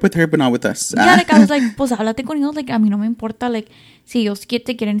 break up with her, but not with us. Yeah, like, I was like, pues háblate con ellos. Like, a mí no me importa. Like, si ellos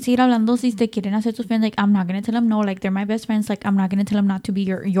te quieren seguir hablando, si te quieren hacer tus friends, like, I'm not going to tell them no. Like, they're my best friends. Like, I'm not going to tell them not to be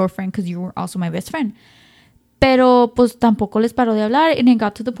your friend because you were also my best friend. Pero, pues, tampoco les paró de hablar. And it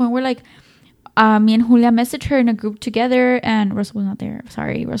got to the point where, like, me and Julia messaged her in a group together. And Russell was not there.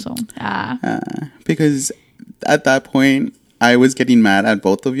 Sorry, Russell. Because at that point, I was getting mad at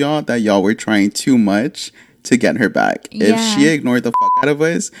both of y'all that y'all were trying too much to get her back. Yeah. If she ignored the fuck out of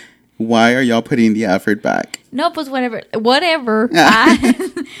us, why are y'all putting the effort back? No, pues whatever.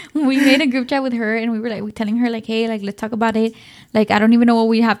 We made a group chat with her and we were like telling her like, hey, like, let's talk about it. Like, I don't even know what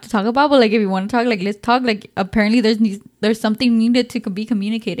we have to talk about, but like, if you want to talk, like, let's talk. Like, apparently there's something needed to be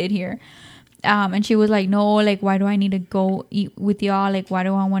communicated here. And she was like, no, like, why do I need to go eat with y'all? Like, why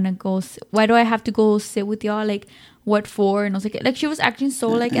do I have to go sit with y'all? Like, what for? And I was like she was acting so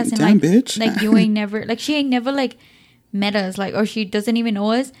like, as in, damn, like, bitch. like, you ain't never, like, she ain't never like met us, like, or she doesn't even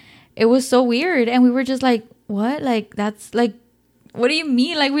know us. It was so weird. And we were just like, what? Like, that's like, what do you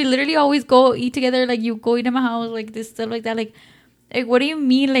mean? Like, we literally always go eat together. Like, you go eat at my house, like, this stuff like that. Like, what do you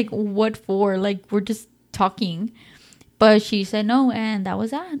mean? Like, what for? Like, we're just talking. But she said no, and that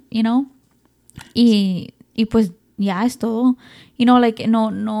was that, you know. Y pues ya es todo. You know, like,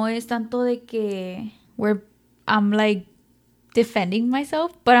 no es tanto de que I'm like defending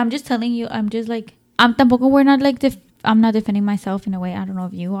myself, but I'm just telling you, I'm just like, I'm not defending myself in a way. I don't know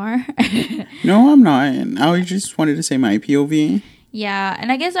if you are. No, I'm not. I just wanted to say my POV. Yeah, and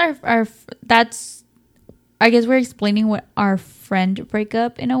I guess I guess we're explaining what our friend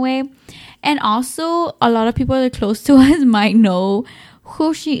breakup in a way. And also, a lot of people that are close to us might know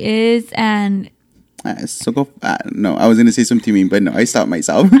who she is. And no, I was gonna say something mean, but no, I stopped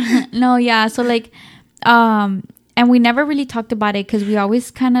myself. No, yeah. So like, and we never really talked about it because we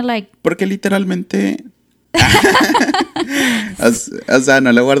always kind of like. Porque literalmente, o sea,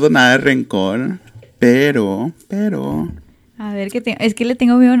 no le guardo nada de rencor, pero. A ver, es que le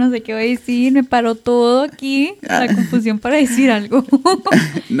tengo miedo, no sé qué voy a decir. Me paró todo aquí, la confusión para decir algo.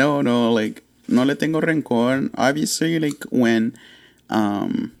 No, like, no le tengo rencor. Obviously, like, when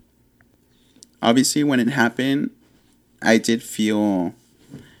it happened, I did feel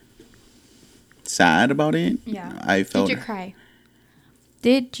sad about it. Yeah. I felt.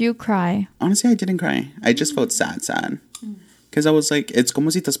 Did you cry? Honestly, I didn't cry. I just felt sad. Because I was like, it's como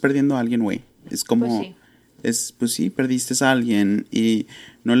si estás perdiendo a alguien, güey. Es como. Pues sí. Pues sí, perdiste a alguien y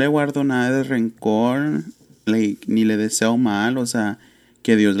no le guardo nada de rencor, like, ni le deseo mal, o sea,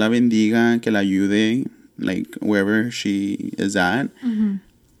 que Dios la bendiga, que la ayude, like, wherever she is at. Mm-hmm.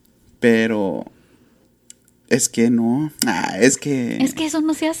 Pero es que no, es que eso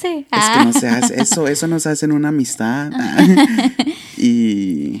no se hace. Es que no se hace, eso no se hace en una amistad.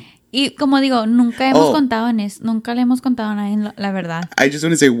 Y Y como digo, nunca le hemos contado a nadie la verdad. I just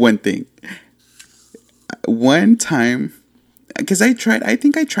want to say one thing. One time, because I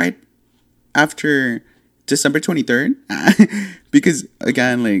think I tried after December 23rd. Because,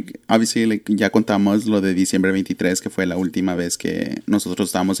 again, like, obviously, like, ya contamos lo de diciembre 23, que fue la última vez que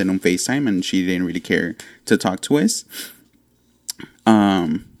nosotros estábamos en un FaceTime and she didn't really care to talk to us.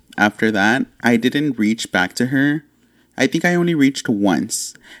 After that, I didn't reach back to her. I think I only reached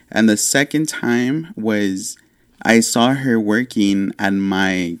once. And the second time was I saw her working at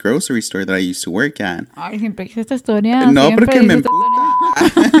my grocery store that I used to work at. Ay, siempre hice esta historia. No, porque me emputa.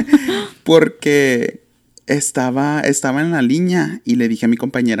 Porque estaba en la línea y le dije a mi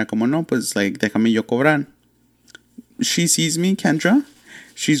compañera como no, pues like déjame yo cobrar. She sees me, Kendra.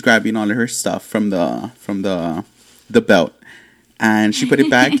 She's grabbing all of her stuff from the belt. And she put it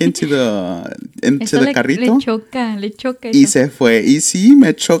back into the carrito. Le choca. Y se fue. Y sí,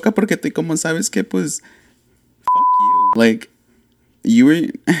 me choca porque estoy como, ¿sabes qué? Pues, fuck you. Like, you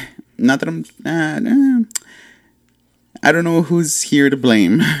were... Not that I'm... I don't know who's here to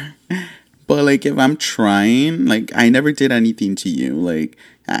blame. But, like, if I'm trying, like, I never did anything to you. Like,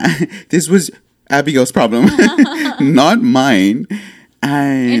 this was Abigail's problem. Not mine.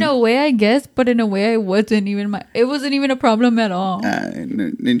 In a way, I guess, but in a way, it wasn't even a problem at all.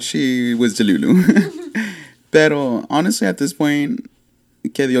 And she was Delulu. Pero honestly, at this point,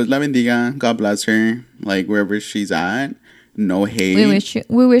 que Dios la bendiga. God bless her. Like wherever she's at, no hate.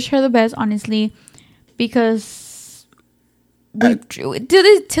 We wish her the best, honestly, because till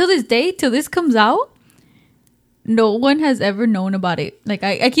this day, till this comes out, no one has ever known about it. Like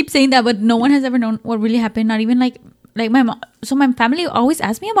I keep saying that, but no one has ever known what really happened. Not even like my mom. So my family always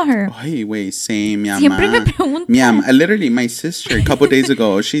asks me about her. Ay, wait, same, mi ama. Siempre me preguntan. Mi ama, literally, my sister, a couple days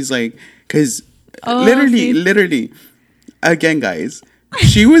ago, she's like, because literally, again, guys,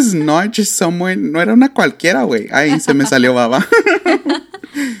 she was not just someone, no era una cualquiera, güey. Ay, se me salió baba.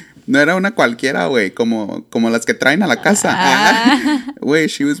 No era una cualquiera, güey, como las que traen a la casa. Güey,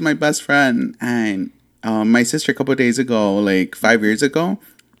 she was my best friend. And my sister, a couple days ago, like 5 years ago,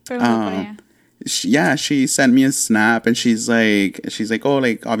 she sent me a snap and she's like, oh,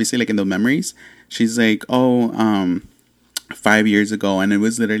 like, obviously, like, in the memories, she's like, 5 years ago, and it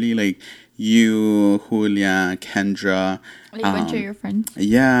was literally, like, you, Julia, Kendra. Like, a bunch of your friends.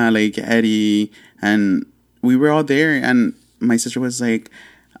 Yeah, like, Eddie, and we were all there, and my sister was like,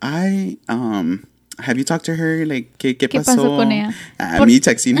 have you talked to her? Like, ¿qué pasó con ella? Me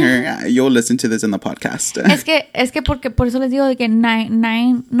texting her, you'll listen to this in the podcast. Es que porque por eso les digo de que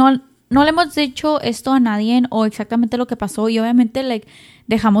no le hemos dicho esto a nadie o exactamente lo que pasó y obviamente like,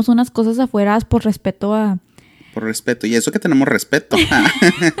 dejamos unas cosas afuera por respeto a... Por respeto. Y eso que tenemos respeto.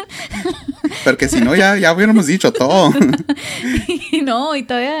 Porque si no, ya hubiéramos dicho todo. No, y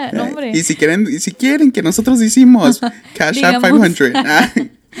todavía, no, hombre. Y si quieren que nosotros hicimos Cash App 500.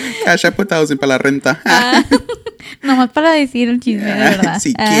 Cash App 1000 para la renta. Nomás para decir el chisme, de verdad.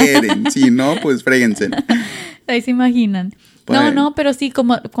 Si quieren. Si no, pues fréguense. Ahí se imaginan. No, pero sí,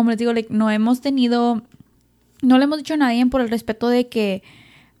 como les digo, like, no le hemos dicho a nadie por el respeto de que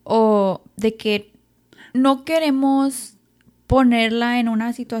no queremos ponerla en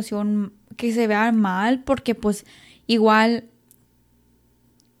una situación que se vea mal, porque pues igual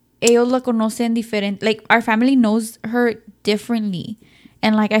ellos la conocen diferente. Like, our family knows her differently.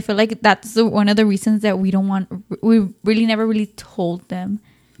 And like, I feel like that's one of the reasons that we really never really told them.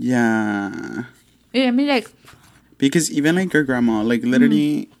 Yeah. I mean, like, because even like her grandma, like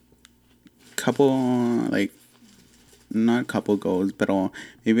literally not couple goes, but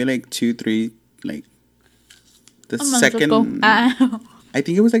maybe like 2, 3, like the second, I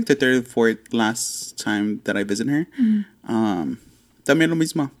think it was like the third, fourth last time that I visited her. También lo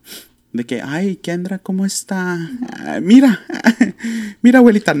mismo. De que, ay, Kendra, ¿cómo está? Mira,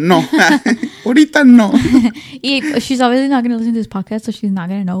 abuelita, no. Ahorita no. She's obviously not going to listen to this podcast, so she's not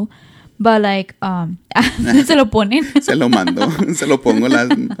going to know. But like, se lo ponen. Se lo mando. Se lo pongo la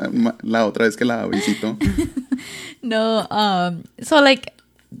otra vez que la visito. No, so like,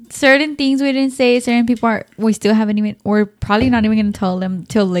 certain things we didn't say, certain people we're probably not even going to tell them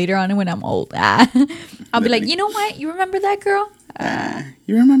till later on when I'm old. I'll be like, you know what? You remember that girl?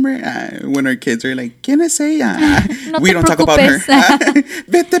 You remember when our kids are like, ¿quién es ella? No we don't preocupes. talk about her.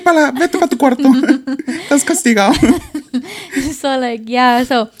 Vete pa tu cuarto. Estás castigado. So like, yeah,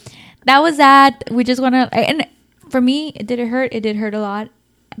 so that was that. We just want to, and for me, it did hurt a lot,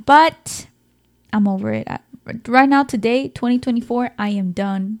 but I'm over it. Right now, today, 2024, I am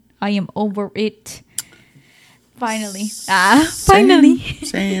done. I am over it. Finally. Finally.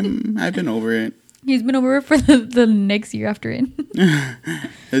 Same. I've been over it. He's been over for the next year after it.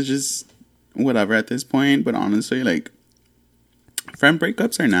 It's just whatever at this point. But honestly, like, friend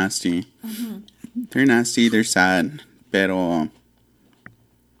breakups are nasty. Mm-hmm. They're nasty. They're sad. Pero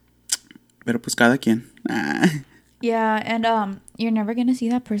pues cada quien. Yeah, and you're never gonna see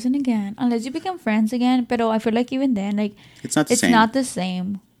that person again unless you become friends again. But I feel like even then, like, it's not the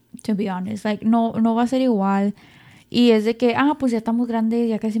same. To be honest. Like, no va a ser igual. Y es de que, pues ya estamos grandes,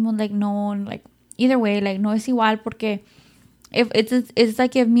 ya crecimos, like, no, like, either way, like, no es igual porque if it's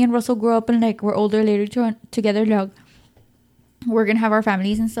like if me and Russell grow up and, like, we're older later together, like, we're gonna have our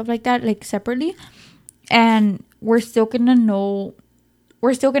families and stuff like that, like, separately, and we're still gonna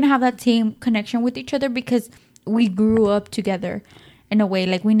have that same connection with each other because we grew up together in a way.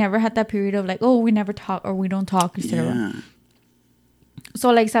 Like, we never had that period of, like, oh, we never talk or we don't talk, etc. Yeah. So,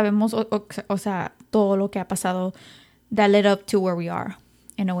 like, sabemos, o sea, todo lo que ha pasado that led up to where we are,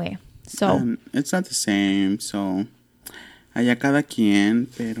 in a way. So, it's not the same. So, allá cada quien.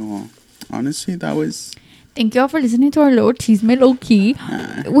 Pero, honestly, that was... Thank you all for listening to our little chisme low-key.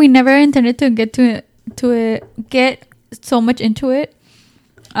 We never intended to get so much into it.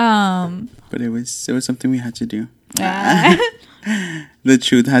 But it was something we had to do. The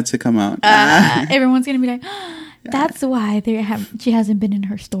truth had to come out. Everyone's going to be like... That's why she hasn't been in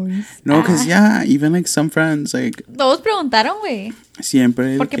her stories. No, because even like some friends, like... Todos preguntaron, güey.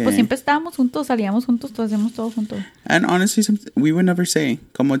 Siempre. Porque pues siempre estábamos juntos, salíamos juntos, todos hacemos todo juntos. And honestly, we would never say,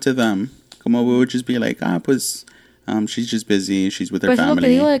 como to them. Como we would just be like, pues, she's just busy, she's with her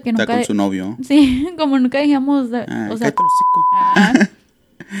family. Está con su novio. Sí, como nunca dijimos, o sea...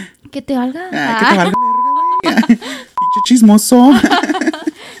 Que te valga. Que te valga verga, güey. Pinche chismoso.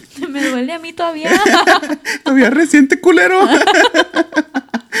 Me duele a mí todavía. Todavía reciente, culero.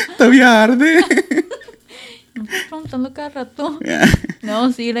 Todavía arde. Me estoy preguntando cada rato. Yeah.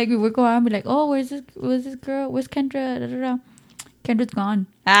 No, see, like, we would go out and be like, oh, where's this girl? Where's Kendra? Da, da, da. Kendra's gone.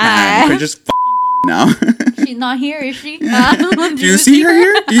 We're just fucking gone now. She's not here, is she? Do you see her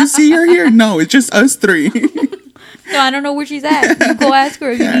here? Do you see her here? No, it's just us three. No, I don't know where she's at. You go ask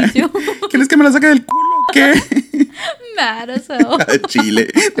her if you need to. ¿Quieres que me la saque del culo o qué? Mad as hell. Chile.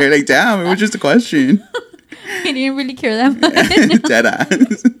 They're like, damn, it was just a question. He didn't really care that much. Dead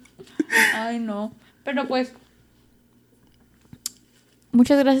ass. Ay, no. Pero pues,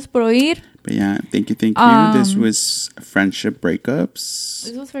 muchas gracias por oír. But yeah, thank you. This was friendship breakups.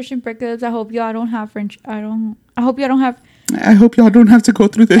 This was friendship breakups. I hope y'all don't have I hope y'all don't have... I hope y'all don't have to go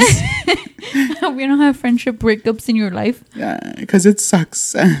through this. I hope you don't have friendship breakups in your life. Yeah, because it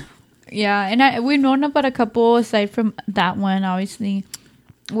sucks. Yeah, and we've known about a couple aside from that one, obviously,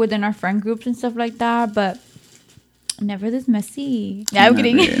 within our friend groups and stuff like that, but never this messy. Yeah, I'm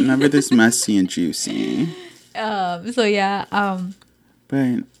kidding. Never this messy and juicy. So yeah,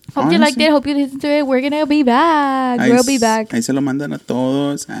 but hope you liked it. Hope you listened to it. We're gonna be back. We'll be back. Ahí se lo mandan a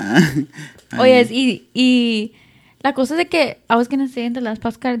todos. Oh yes, y la cosa de que I was gonna say in the last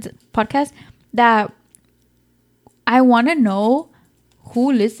podcast that I want to know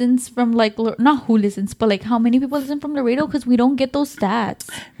who listens from, like, not who listens, but like how many people listen from Laredo, because we don't get those stats.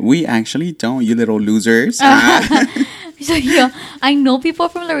 We actually don't, you little losers. So yeah, I know people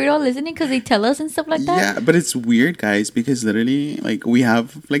from Laredo listening because they tell us and stuff like that. Yeah, but it's weird, guys, because literally, like, we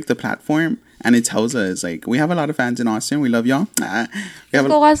have like the platform and it tells us, like, we have a lot of fans in Austin. We love y'all.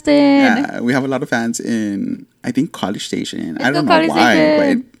 Go Austin. We have a lot of fans in, I think, College Station. I don't know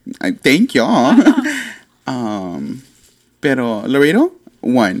why, but I thank y'all. Pero Laredo,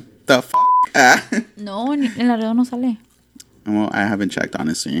 one. The fuck? No, en Laredo no sale. Well, I haven't checked,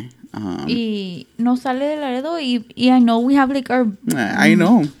 honestly. Y no sale de Laredo, y I know we have like our... I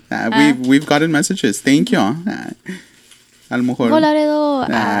know. We've gotten messages. Thank you. A lo mejor... Laredo.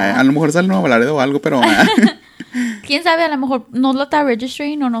 A lo mejor sale Nuevo Laredo o algo, pero... Quién sabe, a lo mejor no lo está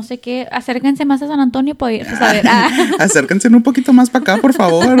registering o no sé qué. Acérquense más a San Antonio para saber. Acérquense un poquito más para acá, por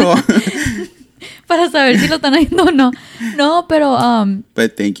favor. Para saber si lo están haciendo o no. No, pero...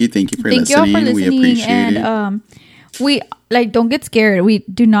 But thank you for listening. Thank you all for listening. We appreciate it. We, like, don't get scared. We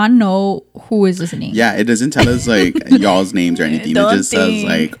do not know who is listening. Yeah, it doesn't tell us, like, y'all's names or anything. It just says,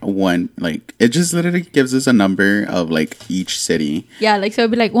 like, one, like, it just literally gives us a number of, like, each city. Yeah, like, so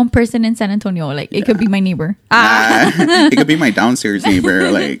it'd be, like, one person in San Antonio. Like, it could be my neighbor. It could be my downstairs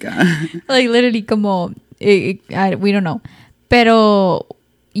neighbor. Like, like, literally, como, we don't know. Pero...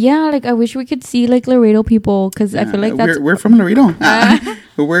 yeah, like, I wish we could see, like, Laredo people, because I feel like that's... We're from Laredo.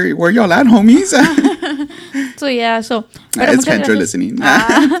 Where y'all at, homies? So, yeah, so... It's Kendra listening.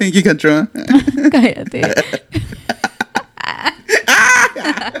 Thank you, Kendra. Cállate.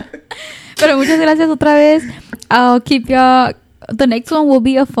 Pero muchas gracias otra vez. I'll keep y'all the next one will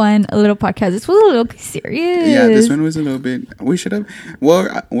be a little podcast. This was a little serious. Yeah, this one was a little bit. We should have.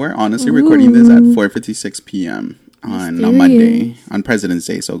 Well, we're honestly recording this at 4:56 p.m. on Monday, on President's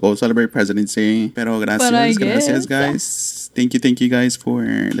Day. So go celebrate President's Day. Pero gracias, guys. Thank you guys for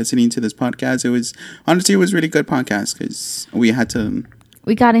listening to this podcast. It was really good podcast because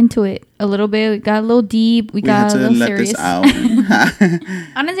we got into it a little bit. We got a little deep. We got a little serious. This out.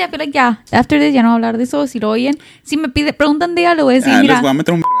 Honestly, I feel like after this ya no voy a hablar de eso. Si lo oyen, si me preguntan de ella, le voy a decir, mira. Les voy a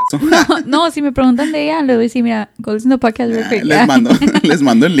meter un vergazo. No, si me preguntan de ella, le voy a decir, mira, go listen to the podcast real quick. Les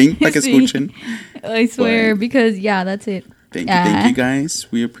mando el link para que escuchen. I swear, because that's it. Thank you guys.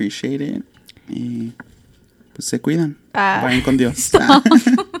 We appreciate it. Y pues se cuidan. Vayan con Dios.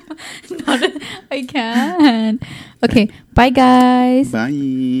 I can't. Okay, bye guys.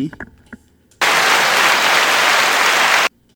 Bye.